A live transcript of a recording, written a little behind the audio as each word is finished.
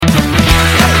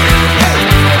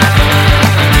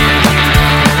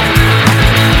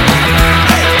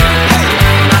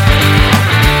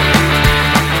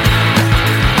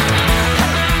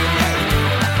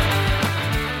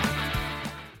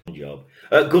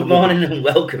Good morning and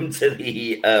welcome to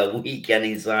the Weekend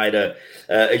Insider.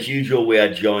 As usual, we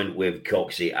are joined with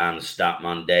Coxy and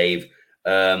Statman Dave.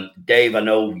 Dave, I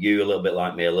know you a little bit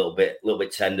like me, a little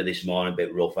bit tender this morning, a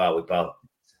bit rough, aren't we, pal?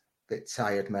 Bit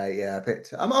tired, mate. Yeah, a bit.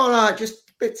 I'm all right, just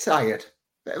a bit tired.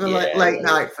 Bit of a late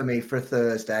night for me for a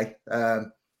Thursday.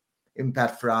 In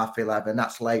bed for 11:30.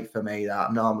 That's late for me. That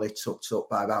I'm normally tucked up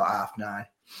by about 9:30.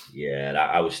 Yeah,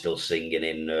 I was still singing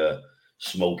in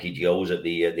Smokey Joe's at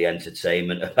the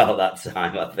entertainment about that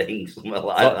time, I think, something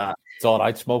like that. It's all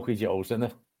right, Smokey Joe's, isn't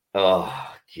it? Oh,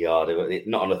 God,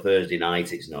 not on a Thursday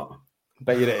night, it's not.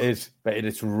 Bet you it is. Bet you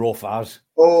it's rough as.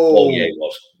 Oh yeah, it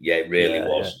was. Yeah, it really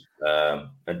was. Yeah.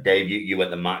 And Dave, you went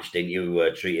the match, didn't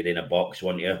you? Treated in a box,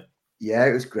 weren't you? Yeah,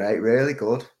 it was great. Really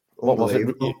good. What was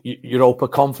it? Europa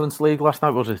Conference League last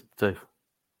night, was it, Dave?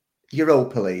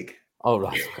 Europa League. Oh,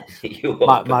 right.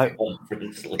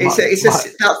 Conference League. There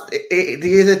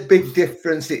is a big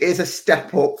difference. It is a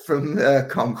step up from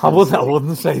conference. I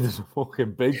wouldn't say there's a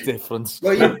fucking big difference.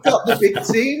 Well, you've got the big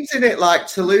teams in it, like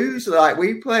Toulouse, like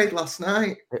we played last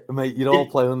night. Mate, you all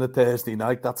play on the Thursday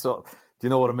night. That's all. Do you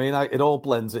know what I mean? It all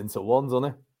blends into one, doesn't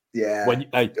it? Yeah.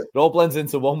 It all blends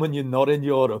into one when you're not in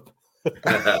Europe.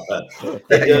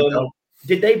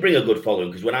 Did they bring a good following?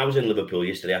 Because when I was in Liverpool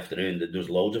yesterday afternoon, there was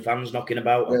loads of fans knocking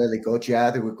about. Really good,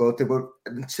 yeah. They were good. They were,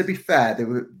 to be fair,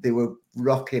 they were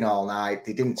rocking all night.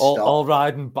 They didn't stop. All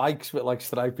riding bikes with like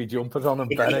stripy jumpers on and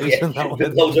berets and that.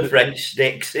 With loads of French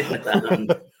sticks in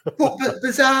the But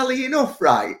bizarrely enough,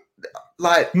 right?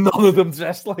 Like none of them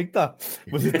dressed like that.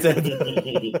 Was it dead?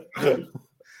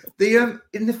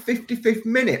 In the 55th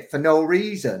minute, for no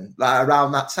reason, like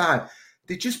around that time,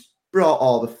 they just brought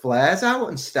all the flares out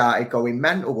and started going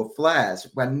mental with flares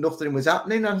when nothing was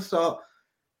happening. And I thought,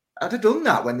 I'd have done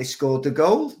that when they scored the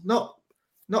goal, not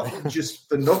just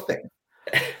for nothing.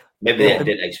 Maybe they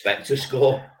didn't expect to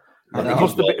score. It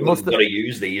must have got to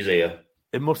use these here.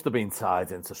 It must have been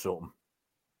tied into something.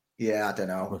 Yeah, I don't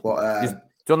know. But you've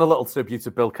done a little tribute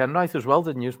to Bill Kenwright as well,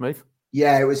 didn't you, Smith?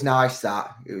 Yeah, it was nice.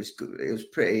 That it was good. It was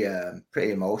pretty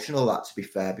emotional. That, to be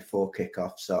fair, before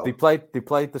kickoff. So they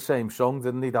played the same song,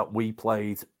 didn't they? That we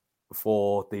played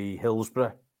for the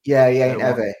Hillsborough. Yeah,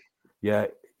 Evie. Yeah.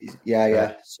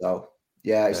 So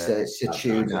it's a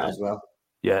tune that as well.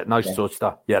 Yeah, nice touch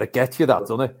that. Yeah, it gets you that,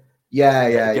 doesn't it? Yeah,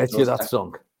 it gets you that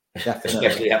song. Definitely.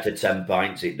 Especially after 10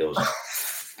 pints, it does.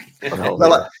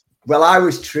 Well, I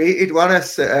was treated to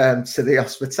the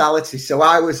hospitality, so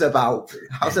I was about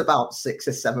 6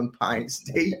 or 7 pints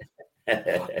deep.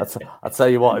 I tell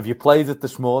you what, if you played it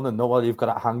this morning, while you've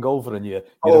got a hangover and you're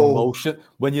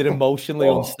emotionally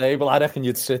unstable, I reckon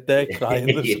you'd sit there crying.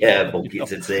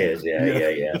 Buckets of tears.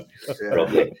 Yeah.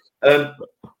 Probably.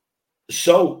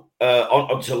 So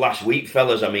on to last week,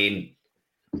 fellas. I mean,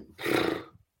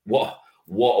 what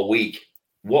a week.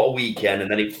 What a weekend, and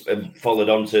then it followed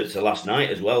on to last night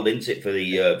as well, didn't it, for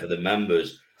the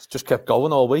members? It's just kept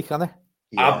going all week, hasn't it?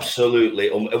 Yeah. Absolutely.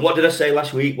 And what did I say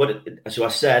last week? So I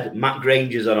said Matt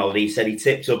Granger's on holiday. He said he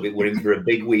tipped up we're in for a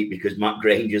big week because Matt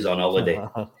Granger's on holiday.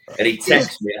 And he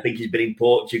texted me. I think he's been in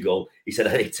Portugal. He said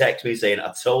he texted me saying,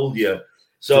 "I told you."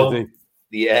 So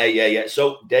yeah.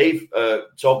 So Dave,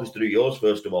 talk us through yours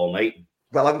first of all, mate.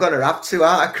 Well, I'm going to have to,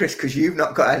 aren't I, Chris? Because you've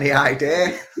not got any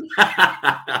idea.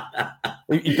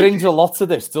 He brings a lot to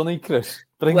this, doesn't he, Chris?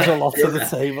 Brings a lot to the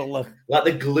table. Like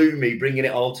the gloomy, bringing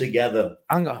it all together.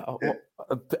 Hang on.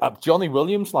 Johnny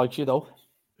Williams likes you, though.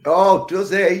 Oh,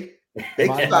 does he?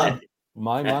 Big fan.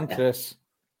 My man, Chris.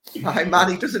 My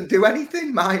man, he doesn't do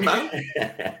anything, my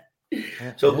man.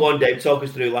 So go on, Dave, talk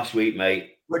us through last week,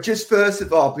 mate. Well, just first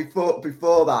of all,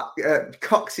 before that,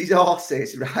 Coxy's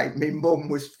horses, right? My mum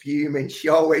was fuming. She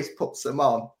always puts them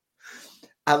on.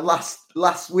 And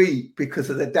last week, because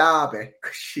of the derby,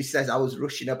 she says I was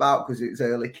rushing about because it was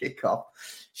early kickoff.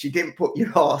 She didn't put your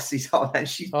horses on, and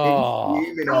she's been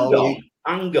fuming all week.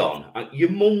 Hang on. Your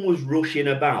mum was rushing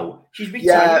about. She's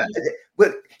retired. Yeah,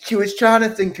 but she was trying to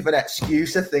think of an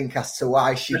excuse, I think, as to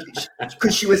why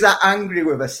because she was that angry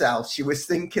with herself. She was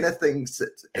thinking of things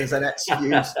as an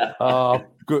excuse.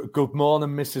 Good morning,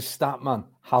 Mrs. Statman.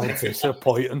 How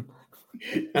disappointing.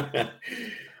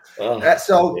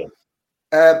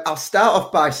 I'll start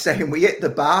off by saying we hit the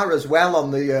bar as well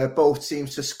on the both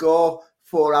teams to score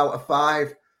 4 out of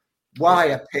 5.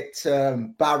 Why I picked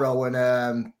Barrow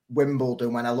and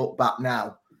Wimbledon when I look back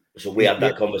now. So we had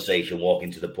that conversation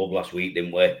walking to the pub last week,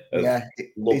 didn't we? Yeah.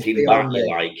 Looking back, you're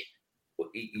like,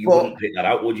 you wouldn't pick that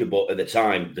out, would you? But at the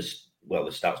time, the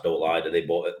stats don't lie, do they?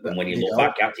 But when you look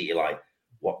back at it, you're like,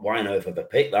 why on earth have I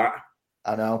picked that?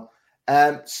 I know.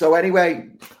 So anyway,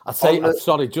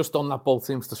 sorry, just on that both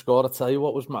teams to score, I tell you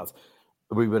what was mad.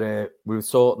 we were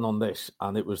sorting on this,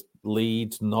 and it was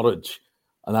Leeds Norwich,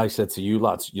 and I said to you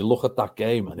lads, you look at that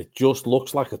game, and it just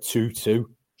looks like a 2-2. Do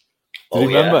you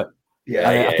remember? Yeah.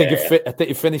 I think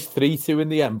it finished 3-2 in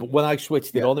the end, but when I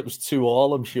switched it on, it was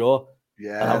 2-2. I'm sure.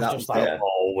 Yeah, and I was just like,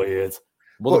 oh, weird.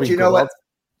 But do you know what?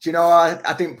 Do you know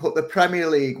I didn't put the Premier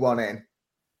League one in?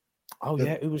 Oh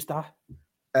yeah, who was that?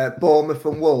 Bournemouth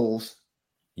and Wolves.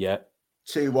 Yeah,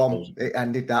 2-1. It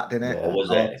ended that, didn't it? Or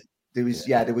was it? There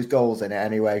was goals in it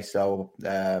anyway. So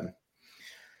but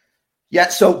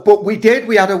we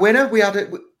had a winner. We had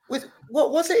it with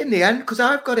what was it in the end? Because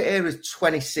I've got it here as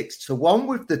 26-1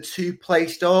 with the 2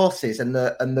 placed horses and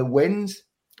the wins.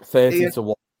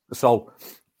 30-1. So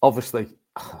obviously,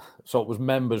 it was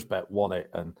members bet won it,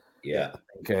 and I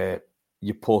think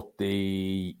you put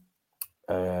the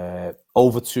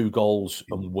over 2 goals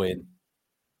and win.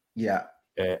 Yeah,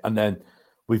 and then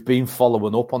we've been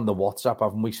following up on the WhatsApp,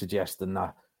 haven't we? Suggesting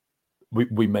that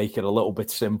we make it a little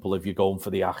bit simple if you're going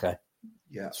for the Ache.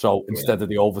 Yeah. So instead of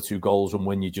the over 2 goals and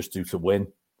win, you just do to win.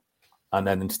 And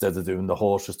then instead of doing the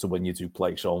horses to win, you do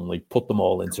place only. Put them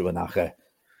all into an Ache.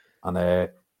 And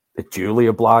it duly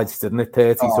obliged, didn't it?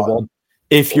 30-1.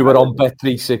 If you were on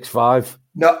Bet365.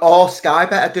 No, or Sky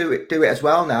Bet do it as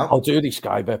well now. I'll do the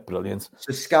Sky Bet, brilliant.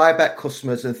 So Sky Bet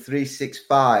customers and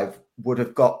 365 would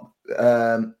have got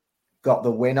the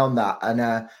win on that.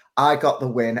 And I got the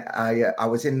win. I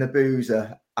was in the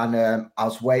boozer and I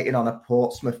was waiting on a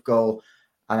Portsmouth goal.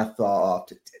 And I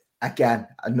thought, again,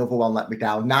 another one let me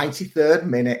down. 93rd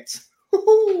minute.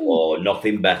 Oh,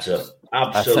 nothing better.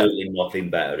 Absolutely nothing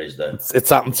better, is there? It's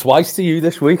happened twice to you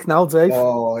this week now, Dave.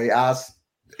 Oh, it has.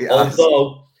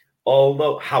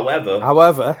 Although, however,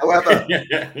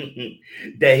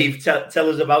 Dave, tell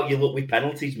us about your luck with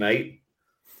penalties, mate.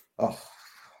 Oh,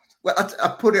 well, I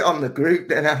put it on the group,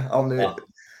 didn't I?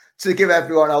 To give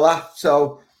everyone a laugh.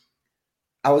 So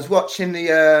I was watching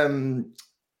the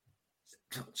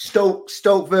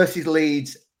Stoke versus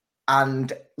Leeds,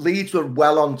 and Leeds were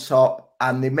well on top,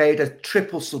 and they made a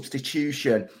triple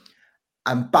substitution,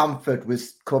 and Bamford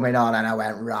was coming on, and I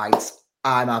went, right,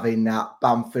 I'm having that.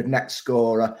 Bamford, next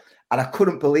scorer. And I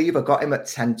couldn't believe I got him at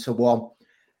 10-1.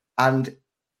 And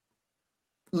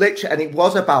literally, and it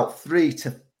was about 3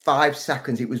 to 5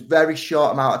 seconds. It was very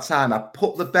short amount of time. I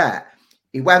put the bet.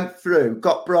 He went through,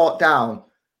 got brought down,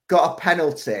 got a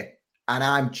penalty, and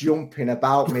I'm jumping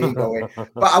about me going.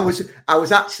 But I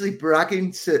was actually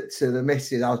bragging to the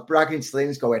missus. I was bragging to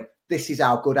Lynn's going, this is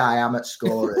how good I am at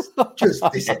scorers. Just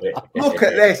this, look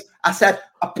at this. I said,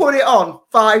 I put it on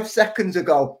 5 seconds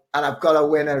ago and I've got a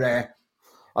winner here.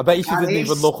 I bet she didn't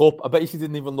even look up. I bet she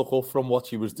didn't even look up from what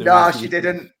she was doing. No, she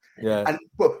didn't. Yeah.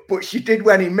 But she did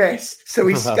when he missed. So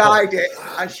he skied it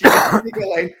and she was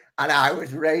giggling and I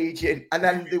was raging. And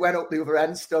then they went up the other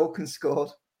end, Stoke, and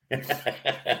scored.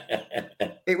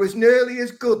 It was nearly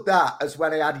as good that as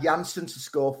when I had Janssen to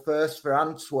score first for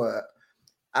Antwerp.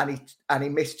 And he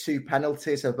missed 2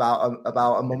 penalties about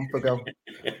a month ago.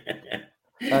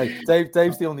 Hey,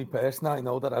 Dave's the only person I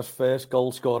know that has first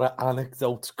goal scorer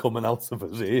anecdotes coming out of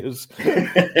his ears.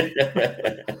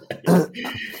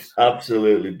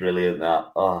 Absolutely brilliant,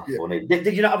 that. Oh, yeah. Funny.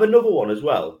 Did you not have another one as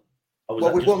well?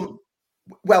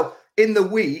 Well, in the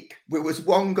week, there was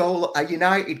one goal, a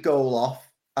United goal off,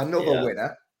 another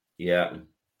winner. Yeah.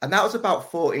 And that was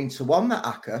about 14-1, that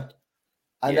Acker.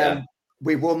 And then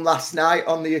we won last night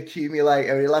on the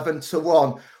accumulator,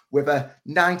 11-1, with a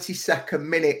 92nd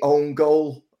minute own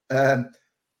goal.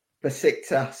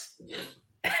 Besiktas.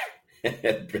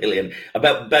 Brilliant. I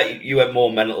bet you went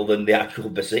more mental than the actual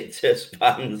Besiktas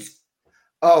fans.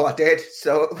 Oh, I did.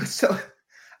 So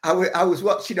I was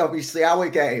watching, obviously, our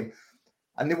game,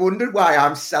 and they wondered why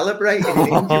I'm celebrating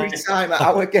injury time at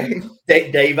our game.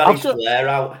 Dave had his flare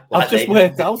out. I've just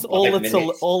worked out all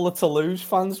the Toulouse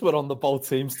fans were on the both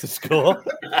teams to score.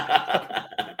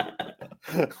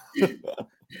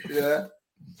 Yeah.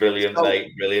 Brilliant,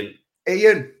 mate. Brilliant.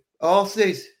 Ian,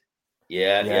 horses.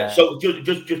 Yeah. So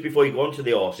just before you go on to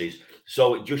the horses,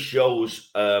 so it just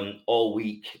shows all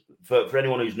week for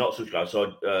anyone who's not subscribed.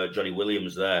 So Johnny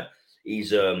Williams there,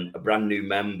 he's a brand new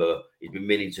member. He's been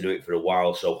meaning to do it for a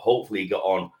while. So hopefully he got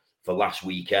on for last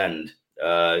weekend.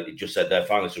 It just said they're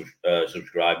finally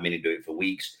subscribed, meaning do it for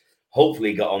weeks.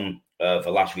 Hopefully he got on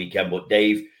for last weekend. But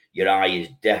Dave, your eye is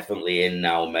definitely in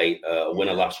now, mate. A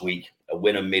winner last week, a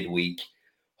winner midweek.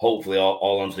 Hopefully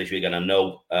all on to this weekend. I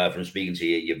know from speaking to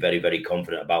you, you're very, very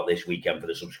confident about this weekend for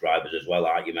the subscribers as well,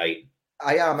 aren't you, mate?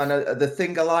 I am. And the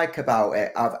thing I like about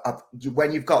it,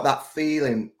 when you've got that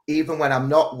feeling, even when I'm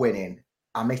not winning,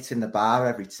 I'm hitting the bar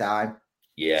every time.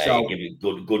 Yeah, so, you give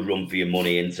it good run for your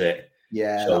money, isn't it?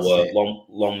 Yeah. So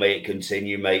long may it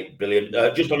continue, mate.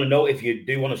 Brilliant. Just on a note, if you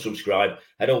do want to subscribe,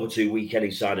 head over to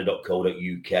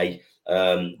weekendinsider.co.uk.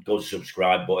 Go to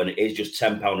subscribe button. It is just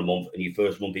 £10 a month, and your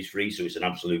first month is free, so it's an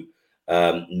absolute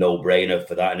no-brainer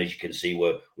for that. And as you can see,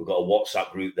 we've got a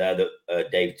WhatsApp group there that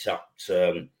Dave tapped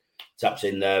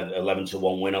in there,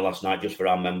 11-1 winner last night just for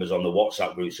our members on the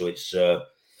WhatsApp group. So it's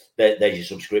there's your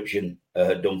subscription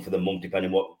done for the month,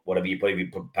 depending whatever you put. If you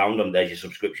put £1 on, there's your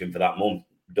subscription for that month.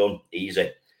 Done,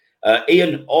 easy.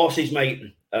 Ian, horses, mate.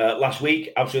 Last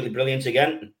week, absolutely brilliant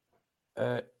again.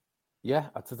 Yeah,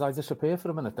 did I disappear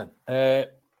for a minute then?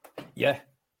 Yeah,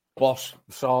 boss.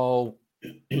 So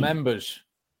members,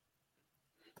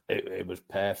 it was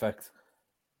perfect.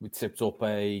 We tipped up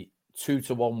a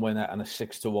 2-1 winner and a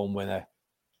 6-1 winner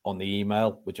on the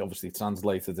email, which obviously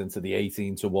translated into the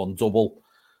 18-1 double,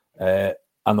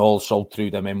 and also threw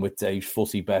them in with Dave's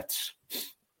footy bets.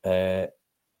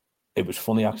 It was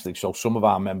funny, actually. So some of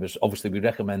our members, obviously, we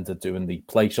recommended doing the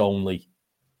place only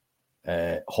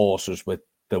horses with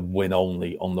the win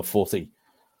only on the footy,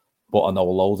 but I know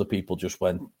a load of people just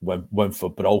went for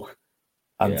broke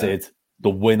and did the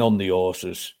win on the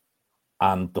horses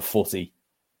and the footy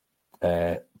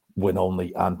win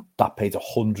only, and that paid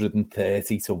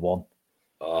 130-1.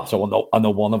 Oh. So I know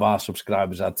one of our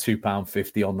subscribers had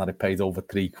 £2.50 on that. It paid over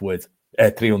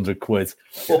 £300.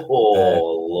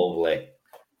 Oh, lovely!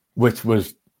 Which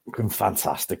was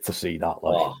fantastic to see that.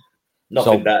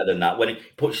 Nothing better than that. When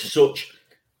it puts such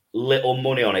little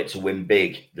money on it to win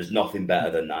big, there's nothing better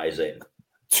than that, is it?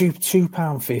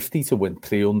 £2.50 to win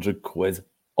 £300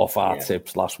 off our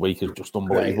tips last week is just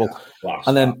unbelievable. Yeah.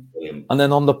 And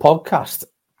then on the podcast,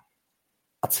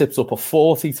 I tipped up a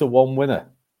 40-1 winner.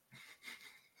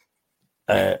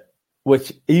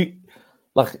 Which,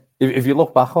 if you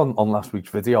look back on last week's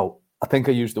video, I think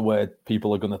I used the word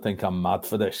people are going to think I'm mad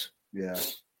for this. Yeah.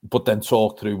 But then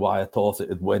talk through why I thought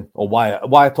it'd win, or why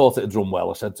I thought it'd run well.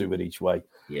 I said do it each way.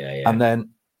 Yeah. And then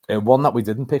one that we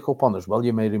didn't pick up on as well,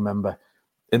 you may remember,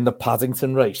 in the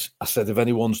Paddington race, I said if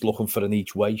anyone's looking for an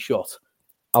each way shot,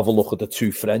 have a look at the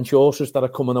two French horses that are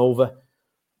coming over.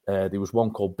 There was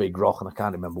one called Big Rock, and I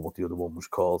can't remember what the other one was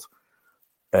called.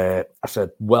 I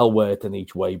said, well worth an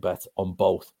each way bet on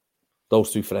both.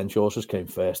 Those two French horses came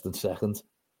first and second,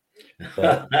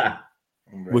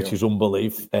 which is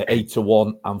unbelievable.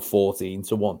 8-1 and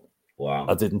 14-1. Wow.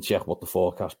 I didn't check what the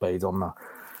forecast paid on that.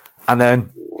 And then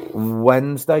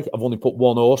Wednesday, I've only put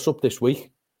one horse up this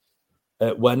week.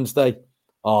 Wednesday,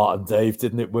 and Dave,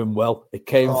 didn't it win well? It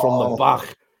came from the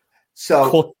back.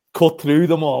 So cut through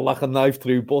them all like a knife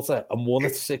through butter and won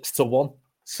it 6-1.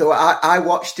 So I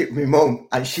watched it with my mum,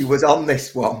 and she was on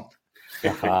this one.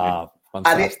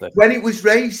 Fantastic. And when it was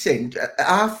racing,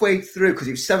 halfway through, because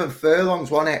it was 7 furlongs,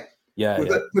 wasn't it? Yeah.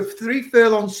 With 3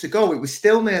 furlongs to go, it was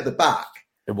still near the back.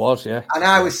 It was, yeah. And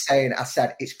I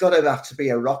said, it's got to have to be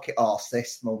a rocket horse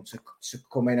this month to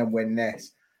come in and win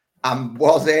this. And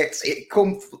was it? It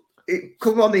come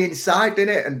on the inside,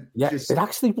 didn't it? And it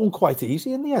actually won quite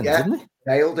easy in the end, didn't it?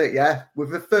 Nailed it, yeah.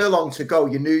 With a furlong to go,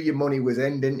 you knew your money was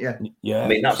in, didn't you? Yeah. I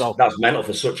mean, that's mental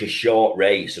for such a short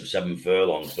race of 7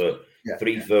 furlongs, for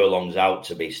 3 furlongs out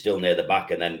to be still near the back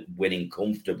and then winning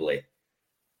comfortably.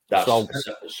 That's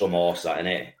some horse, that, isn't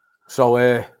it?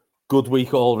 So, good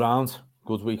week all round.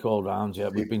 Yeah.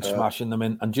 We've been smashing them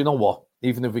in. And do you know what?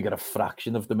 Even if we get a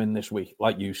fraction of them in this week,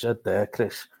 like you said there,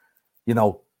 Chris,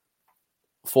 40-1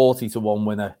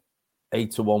 winner,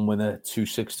 8-1 winner, 2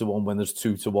 6-1 winners,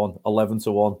 2-1,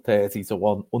 11-1,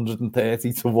 30-1,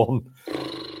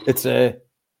 130-1.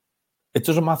 It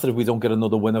doesn't matter if we don't get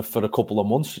another winner for a couple of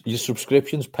months. Your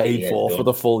subscription's paid for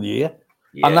the full year.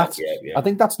 Yeah, and I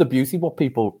think that's the beauty. What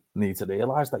people need to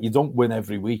realise, that you don't win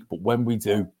every week, but when we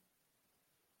do,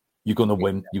 you're going to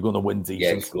win. You're going to win decent.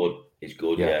 Yeah, it's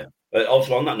good. Yeah.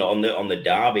 Also on that note, on the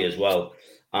derby as well.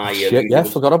 I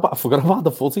forgot about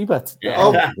the footy bet.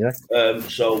 Yeah.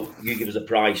 So you give us a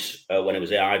price when it was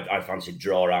there. I fancied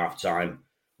draw half time,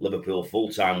 Liverpool full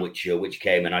time, which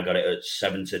came, and I got it at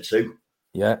 7-2.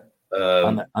 Yeah.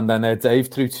 And then Dave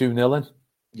threw 2-0 in.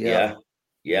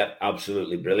 Yeah,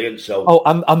 absolutely brilliant. So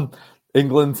and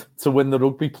England to win the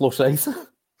rugby +8.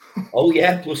 Oh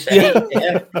yeah, +8.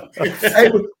 Yeah.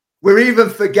 Hey, we're even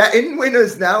forgetting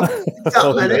winners now.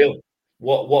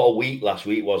 What a week last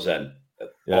week was then.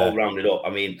 All rounded up. I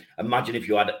mean, imagine if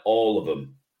you had all of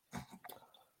them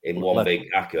in one big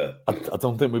hacker. I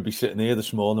don't think we'd be sitting here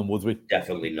this morning, would we?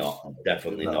 Definitely not.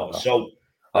 No. So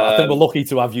I think we're lucky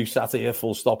to have you sat here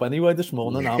full stop anyway this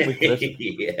morning, aren't we, Chris?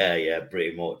 yeah,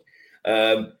 pretty much.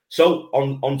 So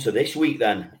on to this week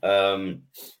then.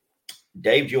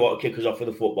 Dave, do you want to kick us off with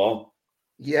the football?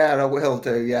 Yeah, I will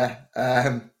do, yeah.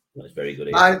 That's very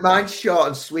good. Mine's short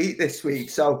and sweet this week.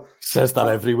 So says that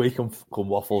every week and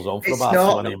waffles on for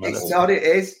about 20 minutes. It's not. It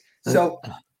is. So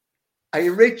I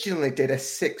originally did a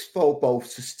 6-4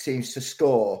 both teams to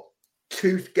score,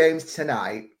 2 games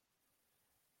tonight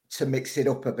to mix it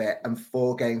up a bit, and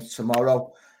 4 games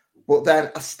tomorrow. But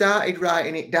then I started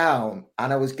writing it down,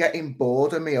 and I was getting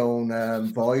bored of my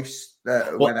own voice.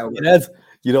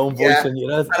 Your own voice in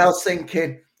your head. And I was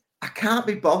thinking, I can't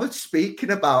be bothered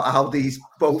speaking about how these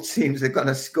both teams are going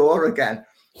to score again.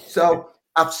 So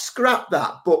I've scrapped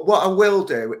that. But what I will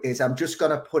do is I'm just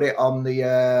going to put it on the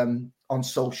on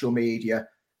social media.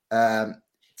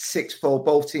 6-4,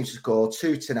 both teams to score,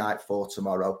 2 tonight, 4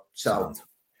 tomorrow. So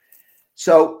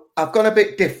I've gone a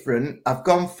bit different. I've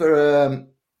gone for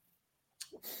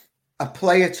a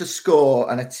player to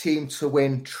score and a team to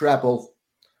win treble.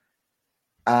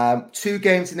 2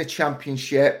 games in the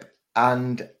Championship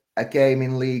and a game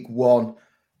in League One.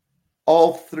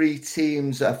 All 3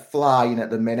 teams are flying at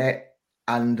the minute,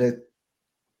 and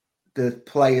the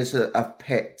players that I've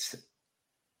picked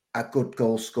are good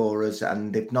goal scorers,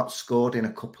 and they've not scored in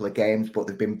a couple of games, but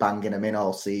they've been banging them in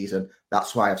all season.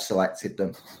 That's why I've selected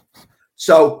them.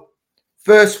 So,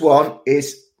 first one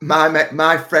is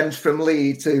my friends from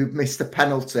Leeds who missed a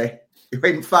penalty, who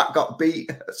in fact got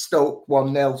beat at Stoke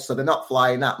 1-0, so they're not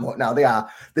flying that much now. They are.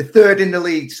 They're 3rd in the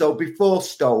league, so before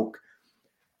Stoke,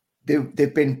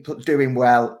 they've been doing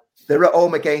well. They're at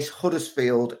home against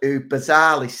Huddersfield, who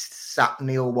bizarrely sacked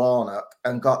Neil Warnock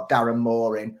and got Darren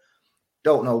Moore in.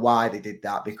 Don't know why they did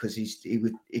that, because he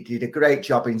did a great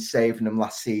job in saving them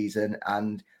last season,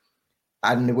 and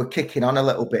they were kicking on a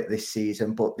little bit this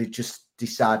season, but they just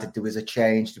decided there was a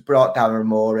change. They brought Darren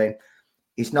Moore in.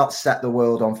 He's not set the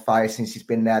world on fire since he's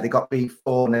been there. They got beat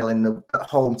 4-0 at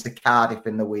home to Cardiff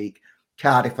in the week.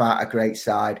 Cardiff aren't a great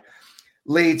side.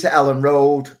 Leeds at Ellen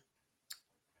Road.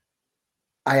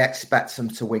 I expect them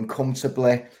to win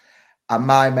comfortably. And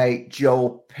my mate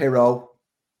Joel Pirro,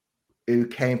 who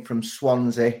came from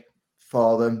Swansea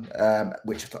for them,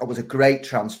 which I thought was a great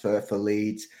transfer for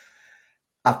Leeds.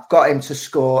 I've got him to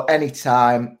score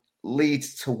anytime,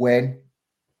 Leeds to win.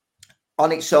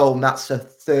 On its own, that's a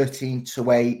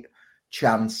 13-8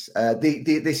 chance.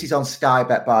 This is on Sky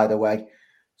Bet, by the way.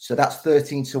 So that's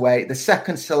 13-8. The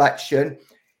second selection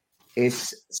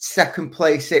is second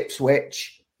place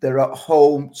Ipswich. They're at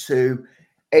home to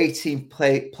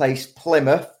 18th place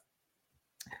Plymouth.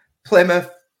 Plymouth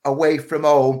away from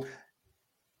home.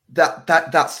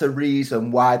 That's a reason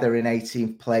why they're in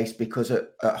 18th place, because at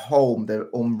home they're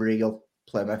unreal.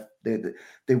 Plymouth,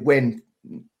 they win.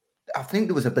 I think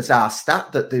there was a bizarre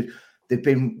stat that they've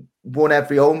been won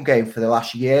every home game for the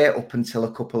last year up until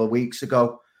a couple of weeks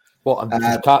ago. What? And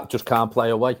they just can't play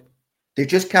away. They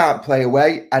just can't play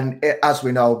away, and as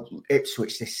we know,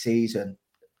 Ipswich this season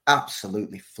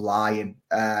absolutely flying.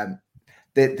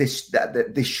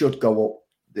 They should go up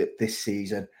this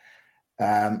season.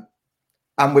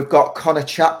 And we've got Connor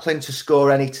Chaplin to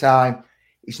score anytime.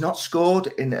 He's not scored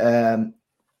in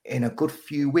a good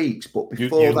few weeks, but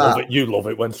before you love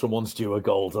it when someone's due a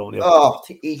goal, don't you? Oh,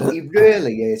 he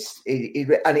really is.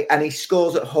 And he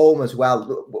scores at home as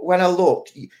well. When I look,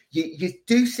 you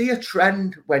do see a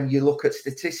trend when you look at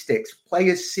statistics.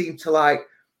 Players seem to like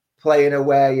playing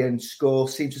away and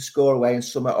seem to score away, and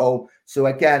some at home. So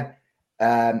again,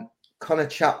 Connor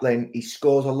Chaplin, he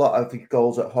scores a lot of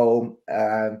goals at home.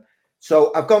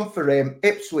 So I've gone for him.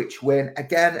 Ipswich win.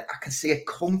 Again, I can see a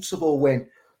comfortable win.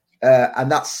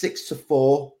 And that's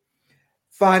 6-4.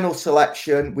 Final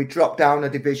selection, we drop down a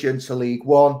division to League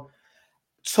One.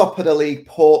 Top of the league,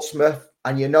 Portsmouth.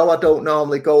 And you know I don't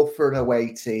normally go for an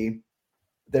away team.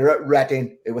 They're at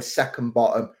Reading. It was second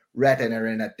bottom. Reading are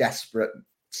in a desperate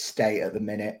state at the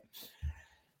minute.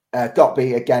 Got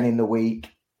beat again in the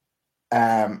week.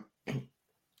 And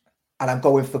I'm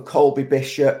going for Colby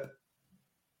Bishop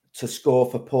to score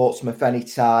for Portsmouth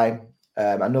anytime.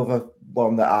 Another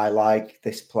one that I like,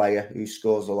 this player who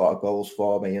scores a lot of goals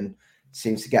for me and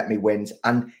seems to get me wins.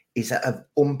 And he's at an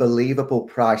unbelievable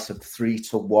price of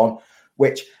 3-1,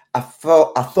 which I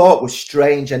thought was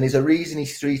strange. And there's a reason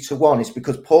he's 3-1 is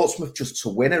because Portsmouth just to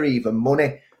win are even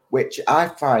money, which I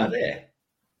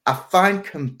find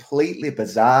completely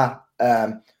bizarre.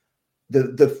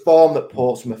 The form that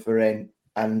Portsmouth are in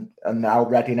and now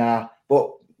Reading are,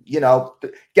 but you know,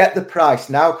 get the price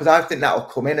now, because I think that'll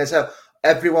come in as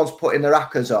everyone's putting their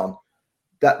hackers on.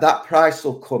 That price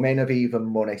will come in of even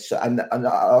money. So and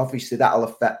obviously that'll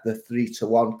affect the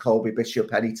 3-1 Colby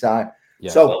Bishop anytime.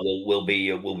 Yeah. So we'll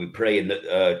be praying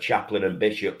that Chaplin and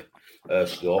Bishop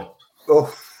score.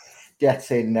 Oh, get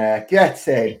in there, get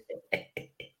in.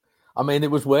 I mean,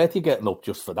 it was worth you getting up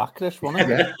just for that, Chris,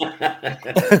 wasn't it?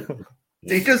 Yeah.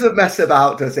 He doesn't mess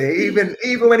about, does he? Even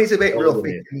when he's a bit rough,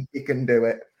 he can do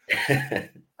it.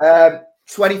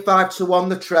 25-1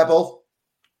 the treble,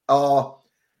 or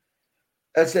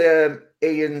as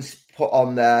Ian's put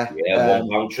on there. Yeah,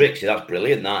 £1 Trixie. That's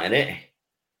brilliant, that, isn't it?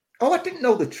 Oh, I didn't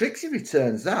know the Trixie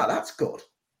returns that. That's good.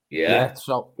 Yeah,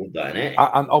 so good, that, innit?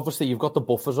 And obviously, you've got the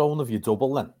buffer zone of your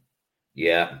double then.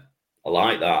 Yeah, I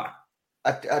like that.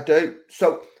 I do.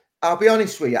 So I'll be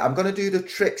honest with you. I'm going to do the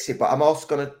Trixie, but I'm also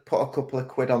going to put a couple of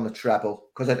quid on the treble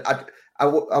because I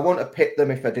want to pick them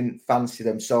if I didn't fancy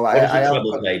them. So what does the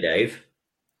treble play, Dave?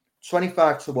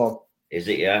 25-1. Is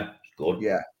it? Yeah, it's good.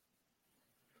 Yeah.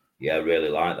 Yeah, I really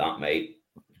like that, mate.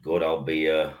 Good. I'll be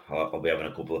having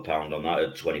a couple of pounds on that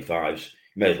at 25s.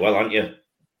 You may as well, aren't you?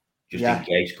 Just in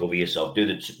case, cover yourself. Do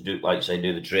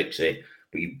the Trixie,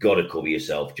 but you've got to cover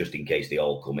yourself just in case they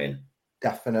all come in.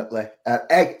 Definitely.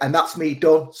 And that's me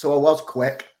done. So I was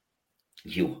quick.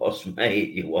 You was,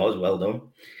 mate. You was. Well done.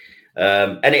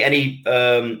 Any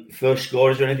first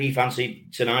scorers or anything you fancy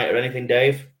tonight or anything,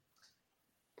 Dave?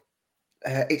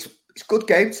 It's a good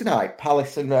game tonight.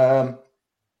 Palace and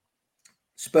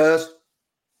Spurs.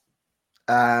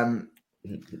 Yeah.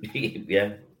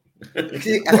 I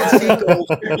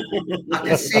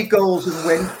can see goals and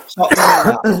win.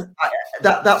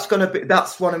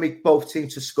 That's one of me both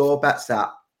teams to score bets at.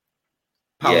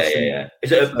 Palace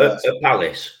Is it at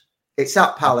Palace? It's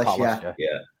at Palace, yeah.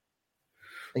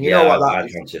 And you know what? I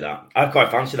fancy that. I quite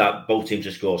fancy that. Both teams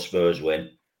to score, Spurs win.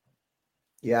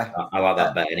 Yeah, I like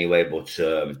that bet anyway. But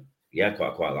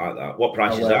quite like that. What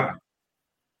price is that?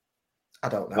 I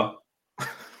don't know.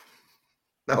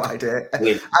 No idea.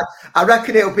 I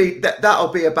reckon it'll be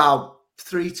that'll be about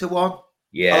 3-1.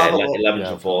 Yeah,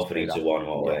 11-4,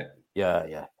 3-1. What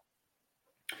Yeah.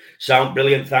 Sound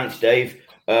brilliant. Thanks, Dave.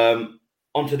 On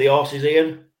to the horses,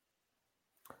 Ian.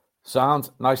 Sound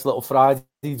nice little Friday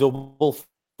double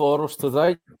for us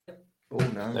today. Oh,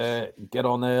 nice. Get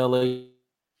on early.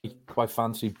 Quite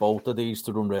fancy both of these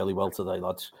to run really well today,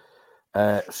 lads.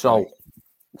 So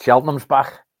Cheltenham's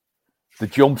back. The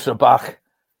jumps are back.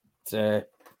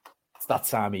 It's that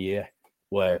time of year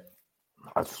where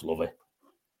I just love it.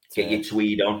 Get your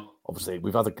tweed on. Obviously,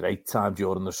 we've had a great time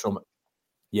during the summer.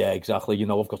 Yeah, exactly. You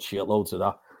know, I've got shitloads of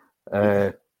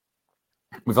that.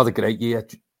 We've had a great year,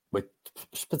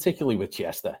 particularly with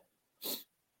Chester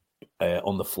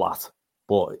on the flat.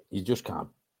 But you just can't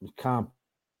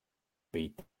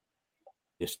beat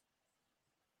this.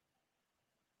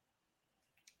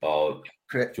 Oh,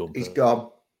 he's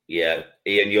gone. Yeah,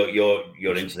 Ian,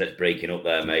 your internet's breaking up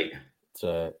there, mate.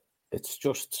 It's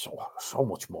just so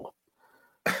much more.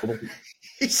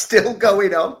 He's still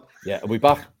going on. Yeah, are we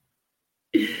back?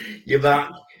 You're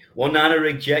back. 19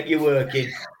 rig check. You're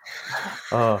working.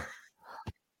 I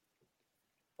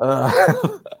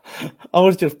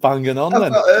was just banging on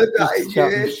then. Just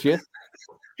chatting shit.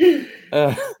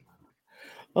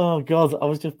 Oh God, I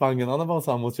was just banging on about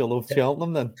how much I love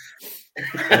Cheltenham then.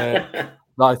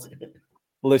 Right.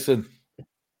 Listen,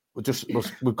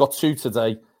 we've got two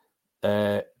today.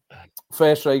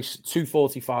 First race,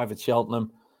 2:45 at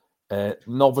Cheltenham.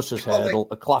 Novices hurdle,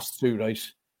 a Class 2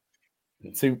 race.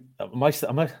 Am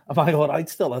I all right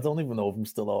still? I don't even know if I'm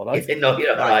still all right. No,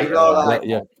 you're all right. You're all right.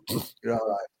 Yeah. You're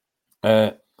all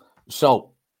right.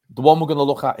 So the one we're going to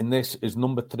look at in this is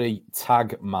number 3,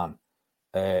 Tagman.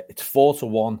 It's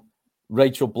 4-1.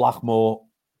 Rachel Blackmore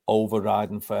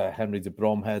overriding for Henry de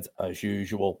Bromhead as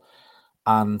usual.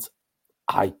 And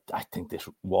I think this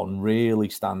one really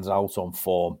stands out on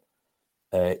form.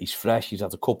 He's fresh. He's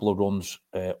had a couple of runs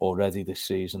already this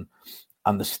season.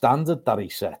 And the standard that he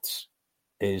sets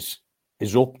is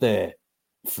up there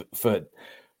for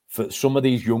some of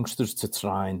these youngsters to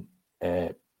try and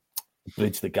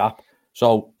bridge the gap.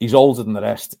 So he's older than the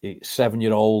rest. He's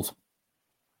 7-year-old.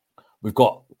 We've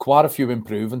got quite a few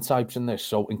improving types in this.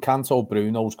 So Encanto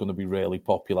Bruno's going to be really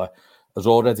popular. Has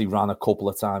already ran a couple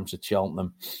of times at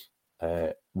Cheltenham.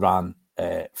 Ran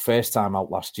first time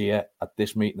out last year at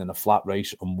this meeting in a flat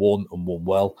race and won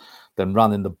well. Then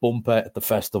ran in the bumper at the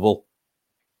festival.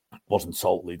 Wasn't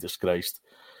totally disgraced.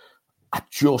 I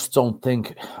just don't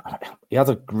think he had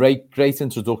a great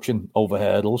introduction over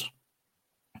hurdles.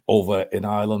 Over in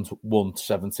Ireland, won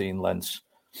 17 lengths.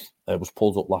 Was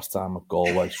pulled up last time at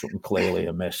Galway, something clearly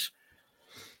amiss.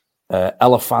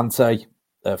 Elefante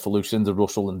for Lucinda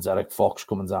Russell and Derek Fox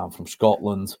coming down from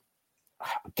Scotland.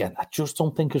 Again, I just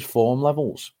don't think his form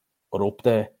levels are up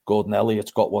there. Gordon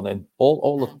Elliott's got one in.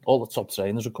 All the top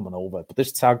trainers are coming over. But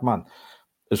this Tagman,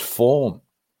 his form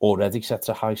already sets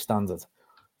a high standard.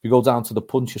 If you go down to the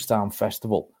Punchestown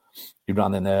Festival, He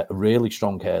ran in a really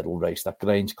strong hurdle race that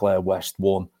Grange Clare West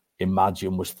won.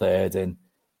 Imagine was third in.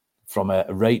 From a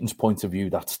ratings point of view,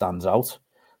 that stands out.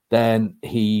 Then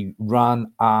he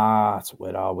ran at,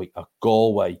 at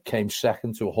Galway, came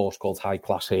second to a horse called High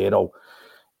Class Hero.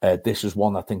 This is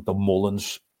one I think the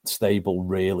Mullins stable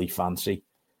really fancy.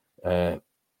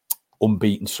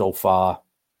 Unbeaten so far.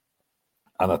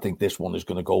 And I think this one is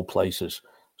going to go places.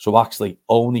 So actually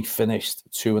only finished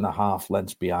 2.5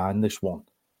 lengths behind this one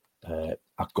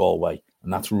at Galway.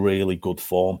 And that's really good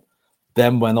form.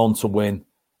 Then went on to win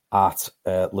at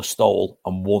Listowel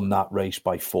and won that race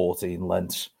by 14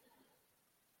 lengths.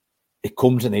 It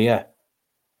comes in here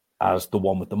as the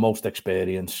one with the most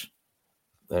experience,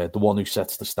 the one who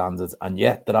sets the standard. And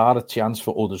yet there are a chance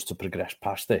for others to progress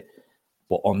past it.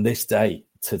 But on this day,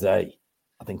 today,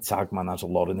 I think Tagman has a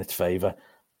lot in its favour.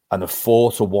 And a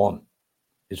 4-1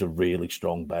 is a really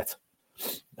strong bet.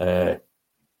 The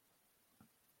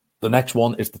next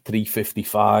one is the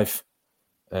 355.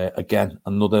 Again,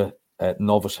 another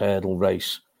novice hurdle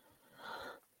race.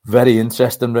 Very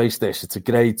interesting race, this. It's a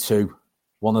grade 2,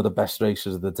 one of the best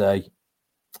races of the day.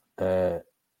 The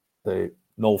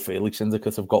Noel Felix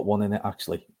Syndicate have got one in it,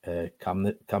 actually.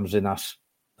 Comes in as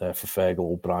for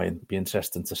Fergal O'Brien. Be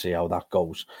interesting to see how that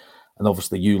goes. And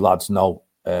obviously, you lads know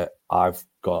I've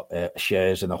got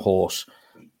shares in a horse,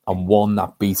 and one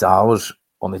that beat ours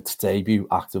on its debut,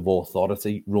 Active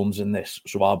Authority, runs in this.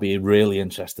 So I'll be really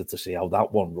interested to see how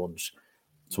that one runs.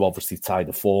 To obviously tie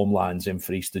the form lines in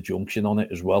for Easter Junction on it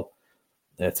as well,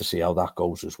 to see how that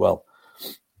goes as well.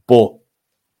 But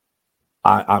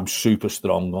I'm super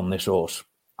strong on this horse.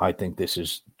 I think this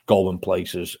is going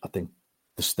places. I think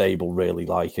the stable really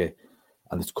like it.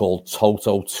 And it's called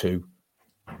Toto 2,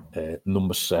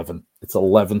 number 7. It's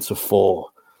 11-4.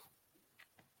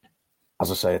 As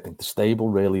I say, I think the stable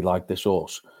really like this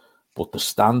horse. But the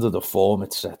standard of form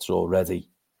it sets already,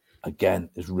 again,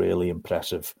 is really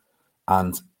impressive.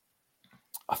 And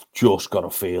I've just got a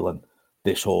feeling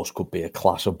this horse could be a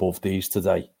class above these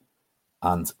today.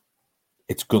 And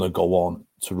it's going to go on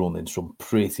to run in some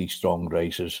pretty strong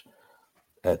races.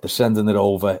 They're sending it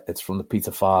over. It's from the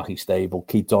Peter Farkey stable.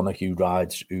 Keith Donoghue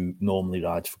rides, who normally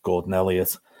rides for Gordon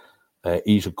Elliott.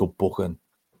 He's a good booking.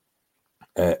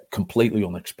 Completely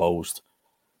unexposed.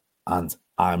 And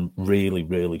I'm really,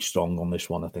 really strong on this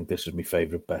one. I think this is my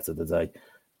favourite bet of the day.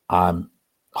 I'm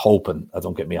hoping I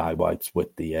don't get my eye whites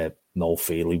with the Noel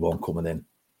Feely one coming in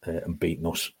and beating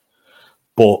us.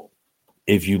 But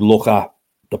if you look at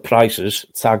the prices,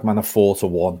 Tagman are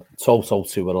 4-1, Toto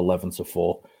 2 at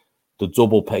 11-4, the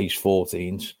double pace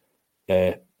 14s.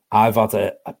 I've had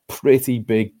a pretty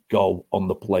big go on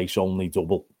the place only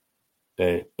double.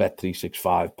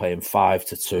 Bet365 paying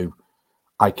 5-2.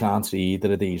 I can't see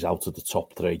either of these out of the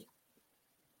top 3.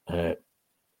 And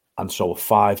so a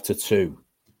 5-2.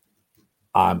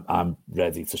 I'm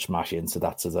ready to smash into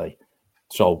that today.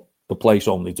 So the place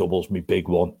only doubles me big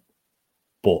one,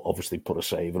 but obviously put a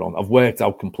saver on. I've worked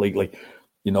out completely,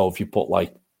 if you put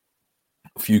like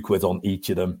a few quid on each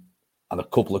of them and a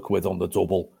couple of quid on the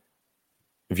double,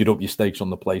 if you'd up your stakes on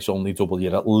the place only double,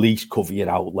 you'd at least cover your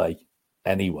outlay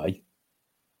anyway.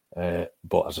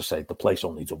 But as I say, the place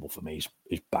only double for me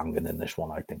is banging in this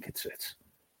one. I think it's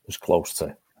as close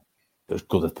to as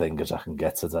good a thing as I can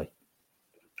get today.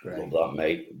 Great. Love that,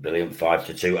 mate. Brilliant.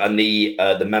 5-2. And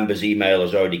the members' email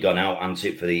has already gone out,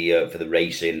 hasn't it, for the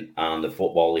racing and the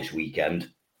football this weekend?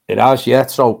 It has, yeah.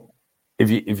 So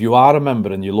if you are a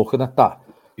member and you're looking at that,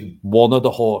 one of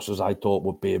the horses I thought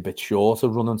would be a bit short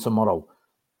of running tomorrow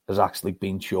has actually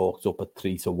been chalked up at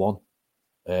 3-1.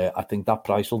 I think that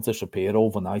price will disappear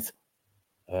overnight.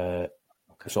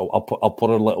 So I'll put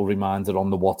a little reminder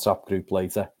on the WhatsApp group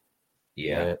later.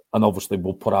 Yeah. And obviously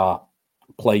we'll put our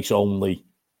place only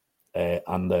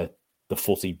and the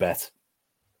footy bet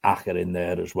Acker in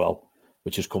there as well,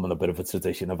 which is coming a bit of a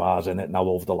tradition of ours in it now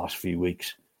over the last few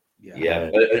weeks. Yeah.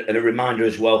 And a reminder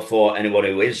as well for anyone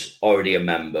who is already a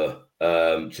member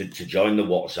to join the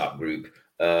WhatsApp group.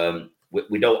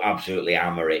 We don't absolutely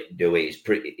hammer it, do we? It's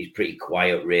pretty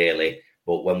quiet, really.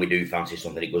 But when we do fancy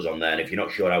something, it goes on there. And if you're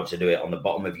not sure how to do it, on the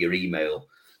bottom of your email,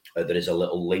 there is a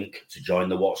little link to join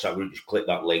the WhatsApp group. Just click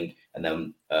that link, and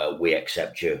then we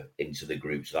accept you into the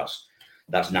group. So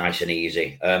that's nice and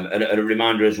easy. And a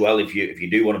reminder as well, if you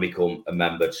do want to become a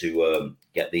member to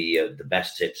get the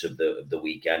best tips of the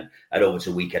weekend, head over to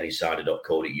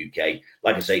weekendinsider.co.uk.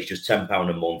 Like I say, it's just £10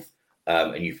 a month,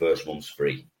 and your first month's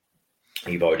free.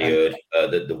 You've already heard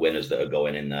the winners that are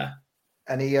going in there.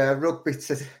 Any rugby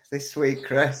this week,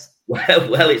 Chris?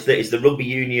 Well, it's the Rugby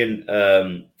Union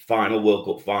final, World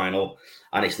Cup final,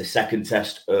 and it's the second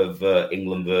test of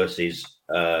England versus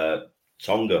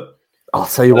Tonga. I'll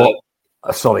tell you what.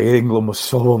 Sorry, England was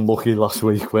so unlucky last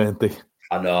week, weren't they?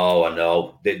 I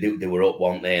know. They were up,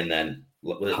 weren't they? And then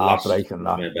heartbreaking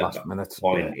last minute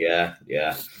point. Yeah.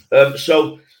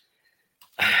 So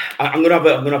I'm gonna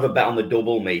have a bet on the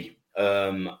double.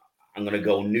 I'm gonna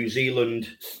go New Zealand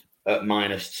at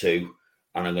 -2,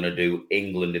 and I'm gonna do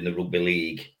England in the Rugby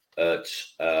League at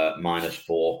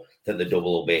 -4. I think the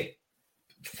double will be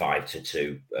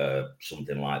 5-2,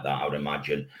 something like that. I would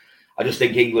imagine. I just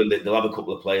think England, they'll have a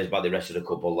couple of players back. They rested a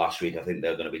couple last week. I think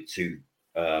they're going to be too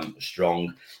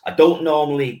strong. I don't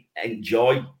normally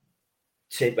enjoy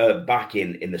back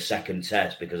in the second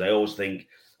test because I always think,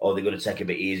 they're going to take a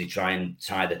bit easy, try and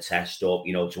tie the test up,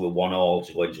 to a 1-1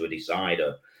 to go into a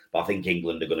decider. But I think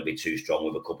England are going to be too strong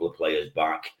with a couple of players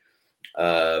back.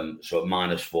 So at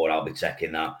 -4, I'll be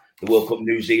taking that. The World Cup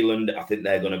New Zealand, I think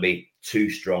they're going to be too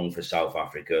strong for South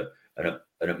Africa. And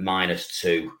at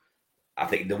 -2, I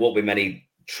think there won't be many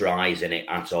tries in it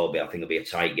at all, but I think it'll be a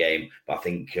tight game. But I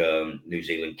think New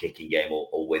Zealand kicking game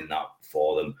will win that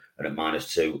for them. And at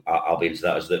 -2, I'll be into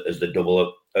that as the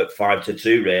double at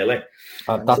 5-2, really.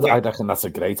 I reckon that's a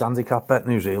great handicap bet,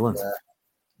 New Zealand.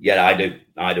 Yeah, I do.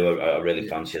 I really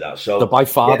fancy that. So they're by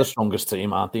far the strongest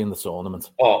team, aren't they, in the tournament?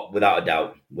 Oh, without a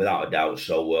doubt.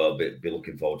 So be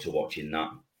looking forward to watching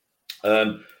that.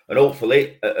 And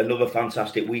hopefully another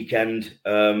fantastic weekend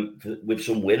with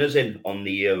some winners on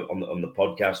the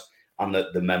podcast and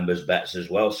the members' bets as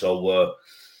well. So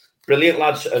brilliant,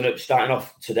 lads! And starting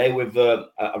off today with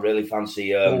I really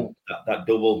fancy that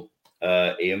double,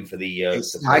 Ian, for the.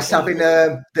 It's nice having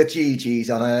the GGs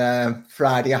on a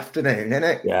Friday afternoon, isn't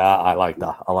it? Yeah, I like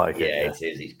that. I like it. Yeah, it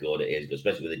is. It's good. It is good,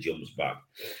 especially with the jumps back.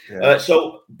 Yeah.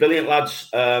 So brilliant, lads!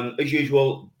 As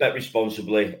usual, bet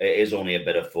responsibly. It is only a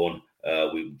bit of fun.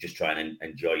 We just try and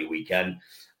enjoy your weekend.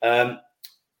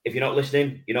 If you're not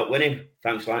listening, you're not winning.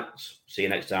 Thanks, lads. See you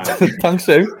next time. Thanks,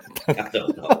 Sue. I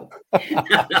don't know.